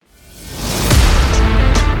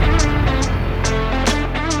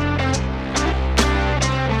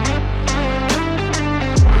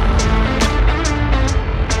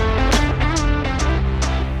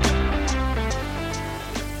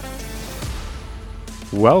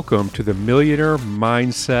Welcome to the Millionaire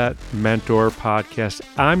Mindset Mentor Podcast.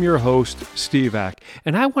 I'm your host, Steve Eck,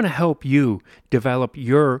 and I want to help you develop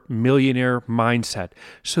your millionaire mindset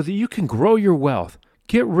so that you can grow your wealth,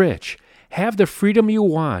 get rich, have the freedom you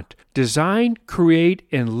want, design, create,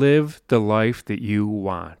 and live the life that you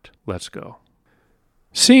want. Let's go.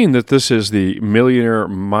 Seeing that this is the Millionaire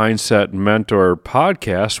Mindset Mentor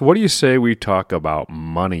Podcast, what do you say we talk about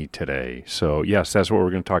money today? So yes, that's what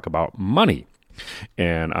we're going to talk about, money.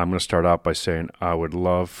 And I'm going to start out by saying I would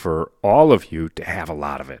love for all of you to have a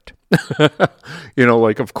lot of it.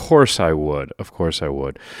 Of course I would. Of course I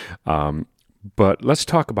would. But let's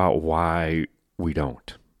talk about why we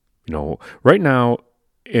don't. Right now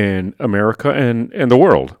in America and the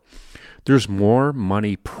world, there's more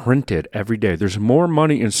money printed every day. There's more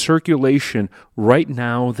money in circulation right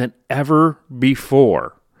now than ever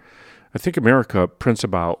before. I think America prints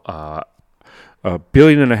about $1.5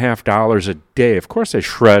 billion a day. Of course, they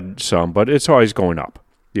shred some, but it's always going up,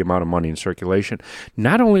 the amount of money in circulation.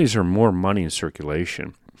 Not only is there more money in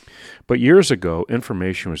circulation, but years ago,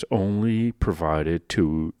 information was only provided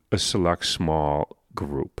to a select small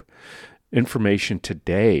group. Information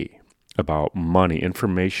today about money,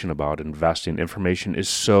 information about investing, information is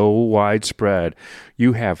so widespread,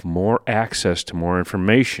 you have more access to more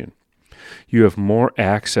information. You have more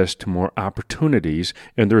access to more opportunities,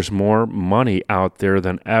 and there's more money out there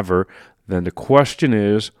than ever. Then the question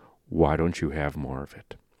is, why don't you have more of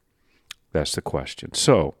it? That's the question.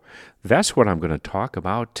 So that's what I'm going to talk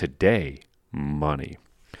about today, money.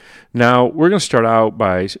 Now, we're going to start out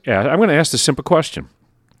by, I'm going to ask the simple question,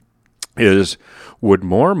 is would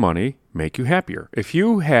more money make you happier? If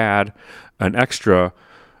you had an extra,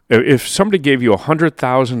 if somebody gave you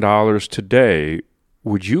 $100,000 today,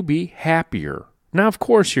 would you be happier? Now, of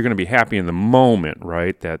course, you're going to be happy in the moment,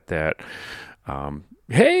 right?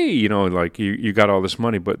 Hey, you got all this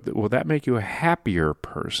money, but will that make you a happier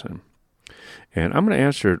person? And I'm going to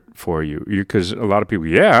answer it for you because a lot of people,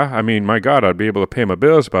 my God, I'd be able to pay my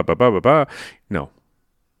bills, blah, blah, blah, blah, blah.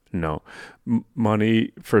 No.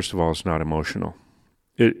 Money, first of all, is not emotional.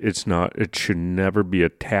 It's not. It should never be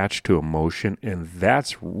attached to emotion, and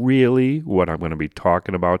that's really what I'm going to be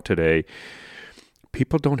talking about today.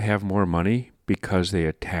 People don't have more money because they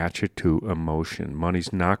attach it to emotion.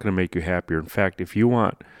 Money's not going to make you happier. In fact, if you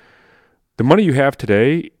want, the money you have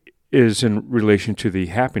today is in relation to the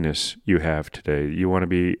happiness you have today. You want to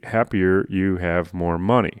be happier, you have more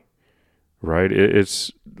money, right? It's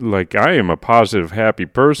like I am a positive, happy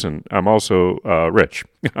person. I'm also rich.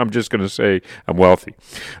 I'm just going to say I'm wealthy.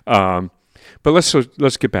 But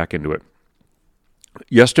let's get back into it.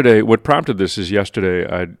 Yesterday, what prompted this is yesterday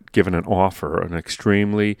I'd given an offer, an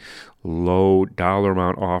extremely low dollar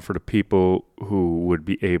amount offer to people who would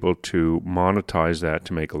be able to monetize that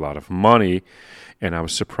to make a lot of money. And I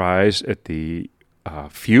was surprised at the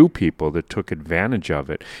few people that took advantage of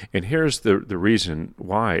it. And here's the reason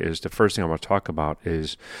why is the first thing I want to talk about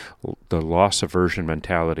is the loss aversion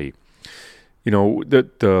mentality.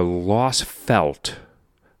 The loss felt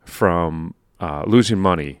from losing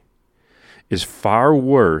money is far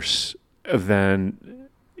worse than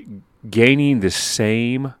gaining the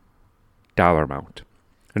same dollar amount.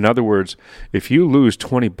 In other words, if you lose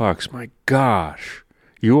 $20, my gosh,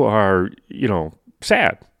 you are,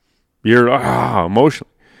 sad. You're emotional.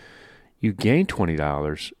 You gain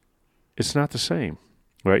 $20, it's not the same,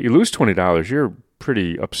 right? You lose $20, you're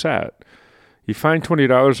pretty upset. You find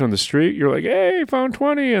 $20 on the street, you're like, hey, found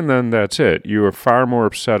 20, and then that's it. You are far more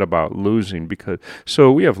upset about losing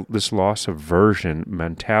so we have this loss aversion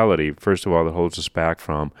mentality, first of all, that holds us back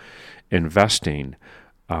from investing.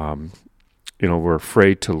 We're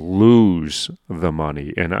afraid to lose the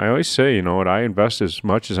money. And I always say, I invest as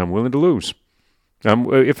much as I'm willing to lose.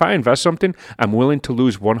 If I invest something, I'm willing to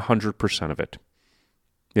lose 100% of it.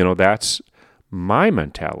 That's my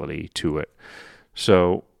mentality to it.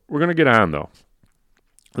 So we're going to get on, though.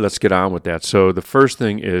 Let's get on with that. So the first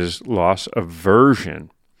thing is loss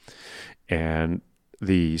aversion. And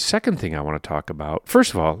the second thing I want to talk about,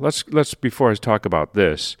 first of all, let's before I talk about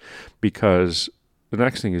this, because the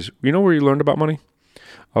next thing is, where you learned about money?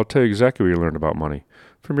 I'll tell you exactly where you learned about money.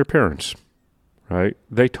 From your parents, right?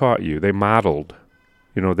 They taught you. They modeled.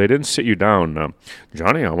 They didn't sit you down.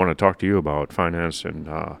 Johnny, I want to talk to you about finance and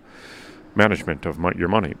management of your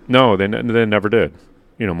money. No, they never did.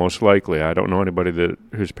 Most likely. I don't know anybody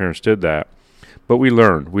whose parents did that. But we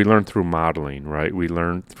learn. We learn through modeling, right? We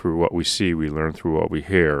learn through what we see. We learn through what we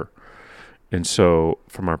hear. And so,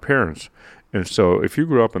 from our parents. And so, if you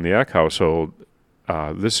grew up in the Eck household,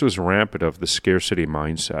 this was rampant of the scarcity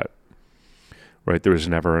mindset, right? There was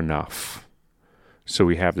never enough. So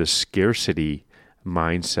we have this scarcity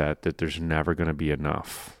mindset that there's never going to be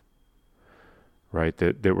enough, right?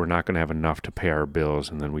 That we're not going to have enough to pay our bills,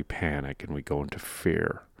 and then we panic and we go into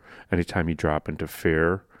fear. Anytime you drop into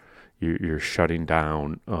fear, you're shutting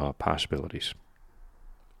down possibilities,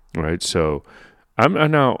 right? So I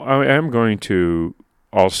am going to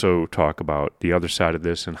also talk about the other side of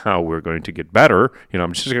this and how we're going to get better.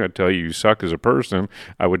 I'm just going to tell you suck as a person.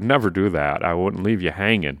 I would never do that. I wouldn't leave you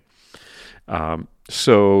hanging.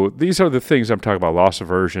 So these are the things I'm talking about: loss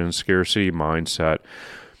aversion, scarcity mindset.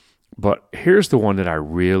 But here's the one that I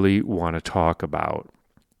really want to talk about,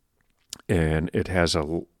 and it has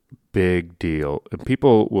a big deal. And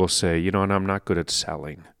people will say, and I'm not good at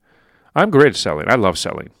selling. I'm great at selling. I love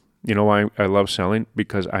selling. You know why I love selling?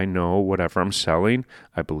 Because I know whatever I'm selling,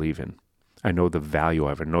 I believe in. I know the value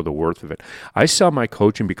of it. I know the worth of it. I sell my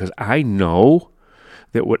coaching because I know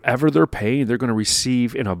that whatever they're paying, they're going to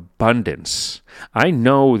receive in abundance. I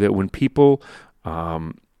know that when people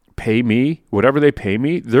pay me, whatever they pay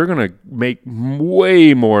me, they're going to make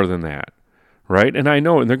way more than that, right? And I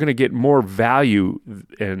know, and they're going to get more value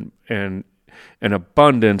and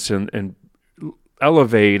abundance and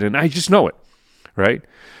elevate, and I just know it, right?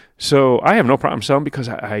 So I have no problem selling because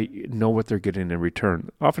I know what they're getting in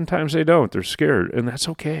return. Oftentimes they don't. They're scared, and that's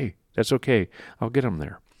okay. That's okay. I'll get them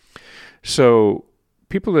there. So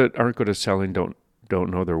people that aren't good at selling don't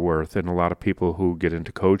know their worth, and a lot of people who get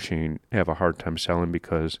into coaching have a hard time selling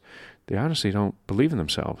because they honestly don't believe in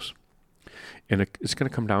themselves. And it's going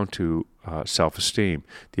to come down to self-esteem.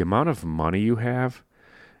 The amount of money you have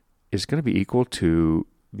is going to be equal to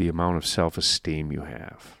the amount of self-esteem you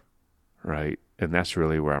have, right? And that's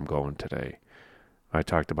really where I'm going today. I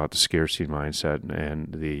talked about the scarcity mindset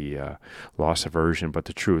and the loss aversion, but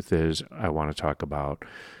the truth is I want to talk about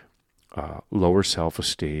lower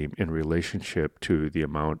self-esteem in relationship to the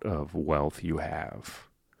amount of wealth you have,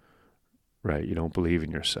 right? You don't believe in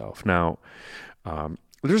yourself. Now,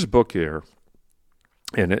 there's a book here,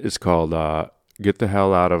 and it's called Get the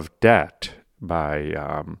Hell Out of Debt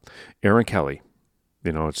by Erin Kelly.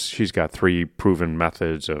 She's got 3 proven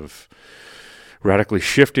methods of radically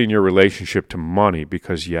shifting your relationship to money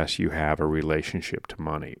because, yes, you have a relationship to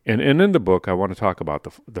money. And in the book, I want to talk about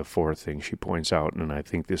the 4 things she points out, and I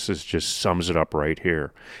think this is just sums it up right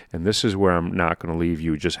here. And this is where I'm not going to leave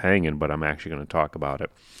you just hanging, but I'm actually going to talk about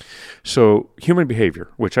it. So human behavior,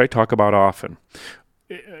 which I talk about often,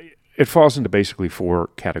 it falls into basically 4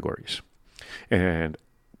 categories. And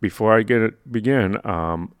before I begin,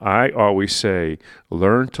 I always say,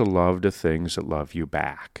 learn to love the things that love you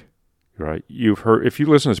back. Right? If you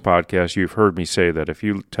listen to this podcast, you've heard me say that. If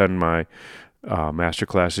you attend my master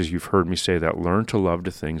classes, you've heard me say that. Learn to love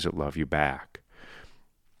the things that love you back.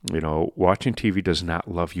 Watching TV does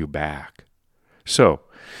not love you back. So,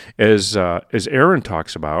 as Erin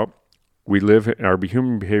talks about, our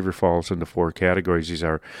human behavior falls into 4 categories. These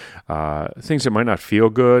are things that might not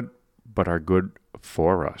feel good, but are good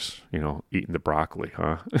for us. Eating the broccoli,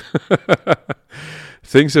 huh?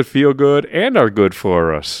 Things that feel good and are good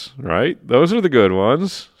for us, right? Those are the good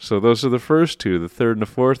ones. So those are the first 2. The third and the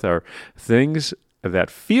fourth are things that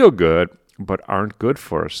feel good but aren't good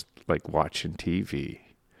for us, like watching TV.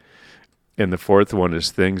 And the fourth one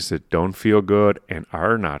is things that don't feel good and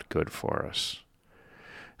are not good for us.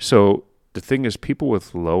 So the thing is, people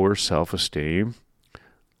with lower self-esteem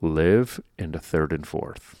live in the third and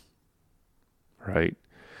fourth, right?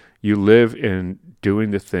 You live in doing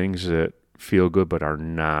the things that feel good but are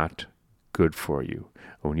not good for you.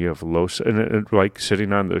 When you have like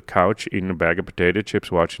sitting on the couch eating a bag of potato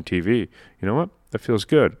chips watching TV, you know what? That feels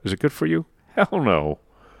good. Is it good for you? Hell no.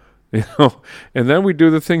 And then we do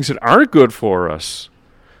the things that aren't good for us,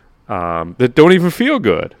 that don't even feel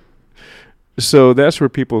good. So that's where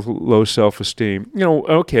people with low self-esteem,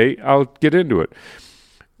 okay, I'll get into it.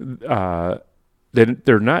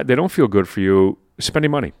 They don't feel good for you spending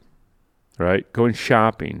money, right? Going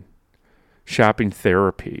shopping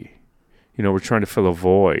therapy. We're trying to fill a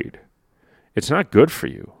void. It's not good for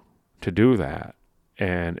you to do that.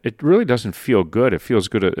 And it really doesn't feel good. It feels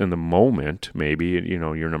good in the moment, maybe.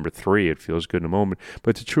 You're number 3. It feels good in the moment.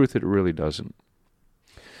 But the truth, it really doesn't.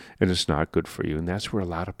 And it's not good for you. And that's where a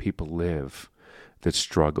lot of people live that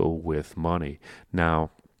struggle with money. Now,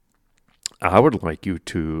 I would like you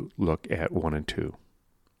to look at 1 and 2.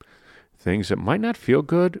 Things that might not feel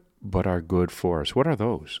good, but are good for us. What are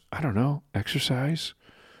those? I don't know. Exercise,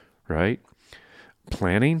 right?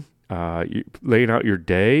 Planning, laying out your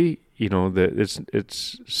day. That it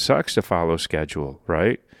sucks to follow schedule,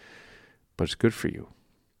 right? But it's good for you.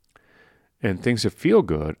 And things that feel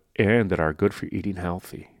good and that are good for eating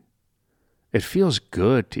healthy. It feels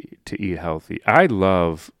good to eat healthy. I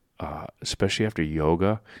love especially after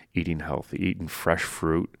yoga, eating healthy, eating fresh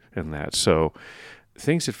fruit and that. So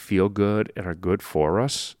things that feel good and are good for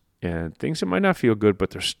us, and things that might not feel good,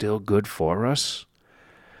 but they're still good for us,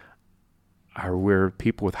 are where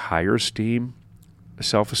people with higher esteem,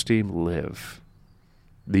 self-esteem live.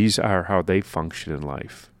 These are how they function in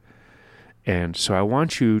life. And so I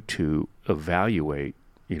want you to evaluate,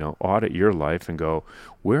 audit your life and go,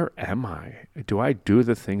 where am I? Do I do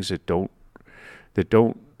the things that don't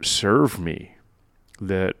serve me,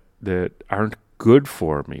 that aren't good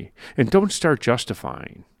for me? And don't start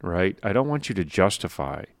justifying, right? I don't want you to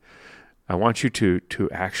justify. I want you to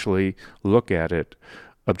actually look at it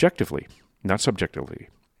objectively, not subjectively.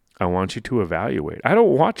 I want you to evaluate. I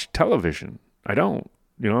don't watch television. I don't.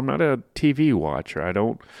 I'm not a TV watcher. I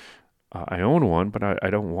don't. I own one, but I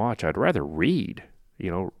don't watch. I'd rather read.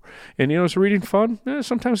 And is reading fun?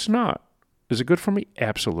 Sometimes it's not. Is it good for me?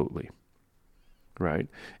 Absolutely. Right?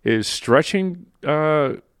 Is stretching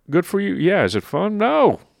good for you? Yeah. Is it fun?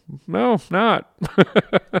 No, not.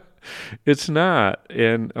 It's not.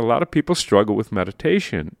 And a lot of people struggle with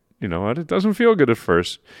meditation. It doesn't feel good at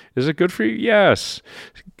first. Is it good for you? Yes.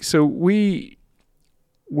 So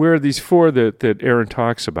where these four that Aaron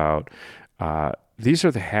talks about, these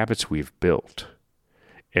are the habits we've built.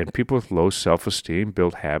 And people with low self-esteem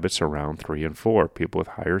build habits around 3 and 4. People with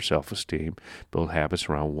higher self-esteem build habits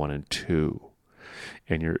around 1 and 2.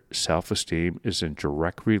 And your self-esteem is in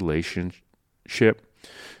direct relationship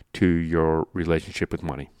to your relationship with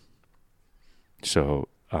money. So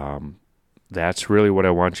that's really what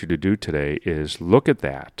I want you to do today, is look at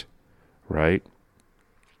that, right?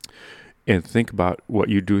 And think about what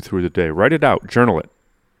you do through the day. Write it out. Journal it.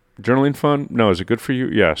 Journaling fun? No. Is it good for you?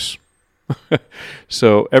 Yes.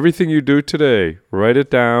 So everything you do today, write it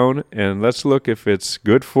down, and let's look if it's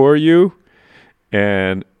good for you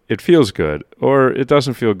and it feels good, or it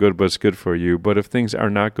doesn't feel good, but it's good for you. But if things are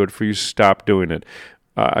not good for you, stop doing it.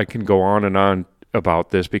 I can go on and on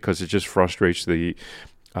about this because it just frustrates the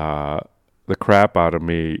crap out of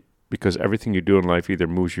me, because everything you do in life either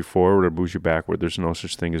moves you forward or moves you backward. There's no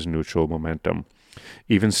such thing as neutral momentum.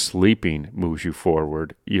 Even sleeping moves you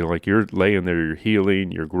forward. You're laying there, you're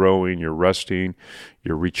healing, you're growing, you're resting,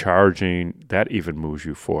 you're recharging. That even moves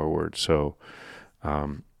you forward. So,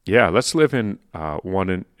 let's live in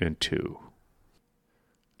 1 and 2.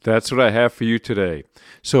 That's what I have for you today.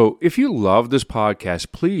 So if you love this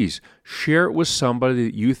podcast, please share it with somebody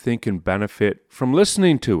that you think can benefit from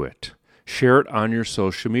listening to it. Share it on your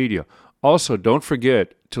social media. Also, don't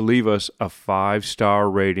forget to leave us a 5-star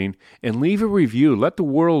rating and leave a review. Let the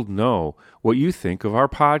world know what you think of our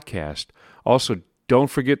podcast. Also, don't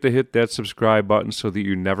forget to hit that subscribe button so that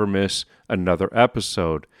you never miss another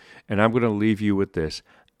episode. And I'm going to leave you with this.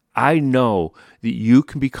 I know that you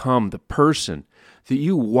can become the person that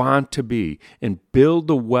you want to be and build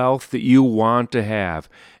the wealth that you want to have.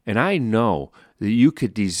 And I know that you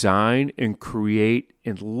could design and create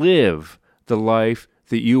and live the life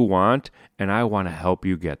that you want, and I want to help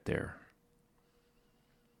you get there.